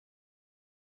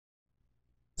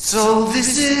So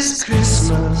this is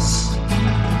Christmas,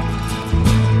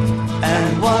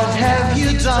 and what have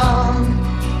you done?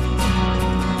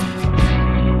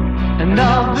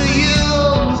 Another year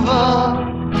over,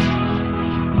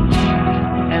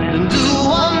 and a new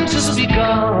one just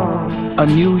begun. A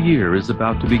new year is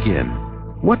about to begin.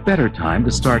 What better time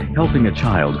to start helping a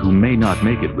child who may not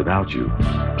make it without you?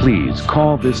 Please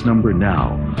call this number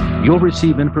now. You'll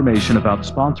receive information about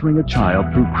sponsoring a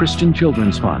child through Christian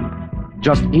Children's Fund.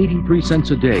 Just 83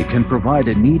 cents a day can provide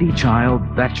a needy child,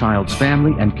 that child's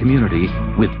family, and community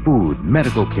with food,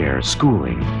 medical care,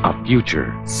 schooling, a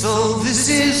future. So this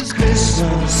is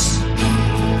Christmas,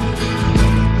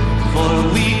 for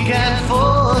the weak and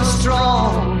for the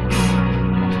strong,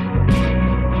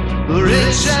 the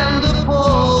rich and the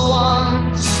poor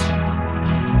ones.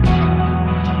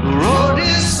 The road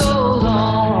is so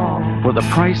long. For the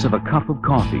price of a cup of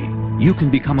coffee, you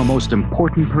can become a most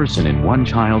important person in one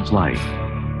child's life.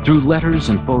 Through letters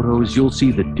and photos, you'll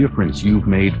see the difference you've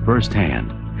made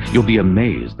firsthand. You'll be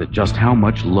amazed at just how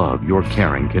much love your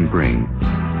caring can bring.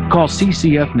 Call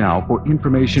CCF now for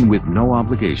information with no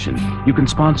obligation. You can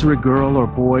sponsor a girl or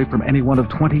boy from any one of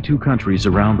 22 countries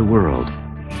around the world.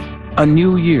 A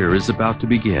new year is about to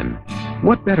begin.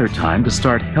 What better time to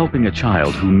start helping a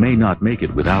child who may not make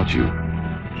it without you?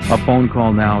 A phone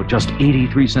call now, just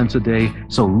 83 cents a day,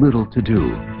 so little to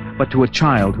do. But to a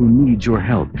child who needs your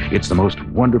help, it's the most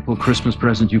wonderful Christmas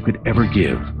present you could ever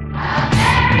give.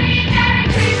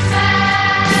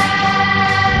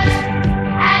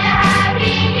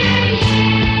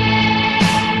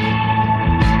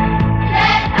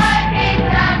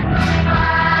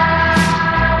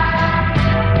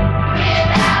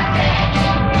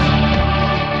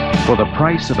 For the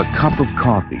price of a cup of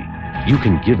coffee, you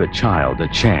can give a child a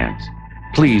chance.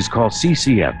 Please call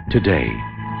CCF today.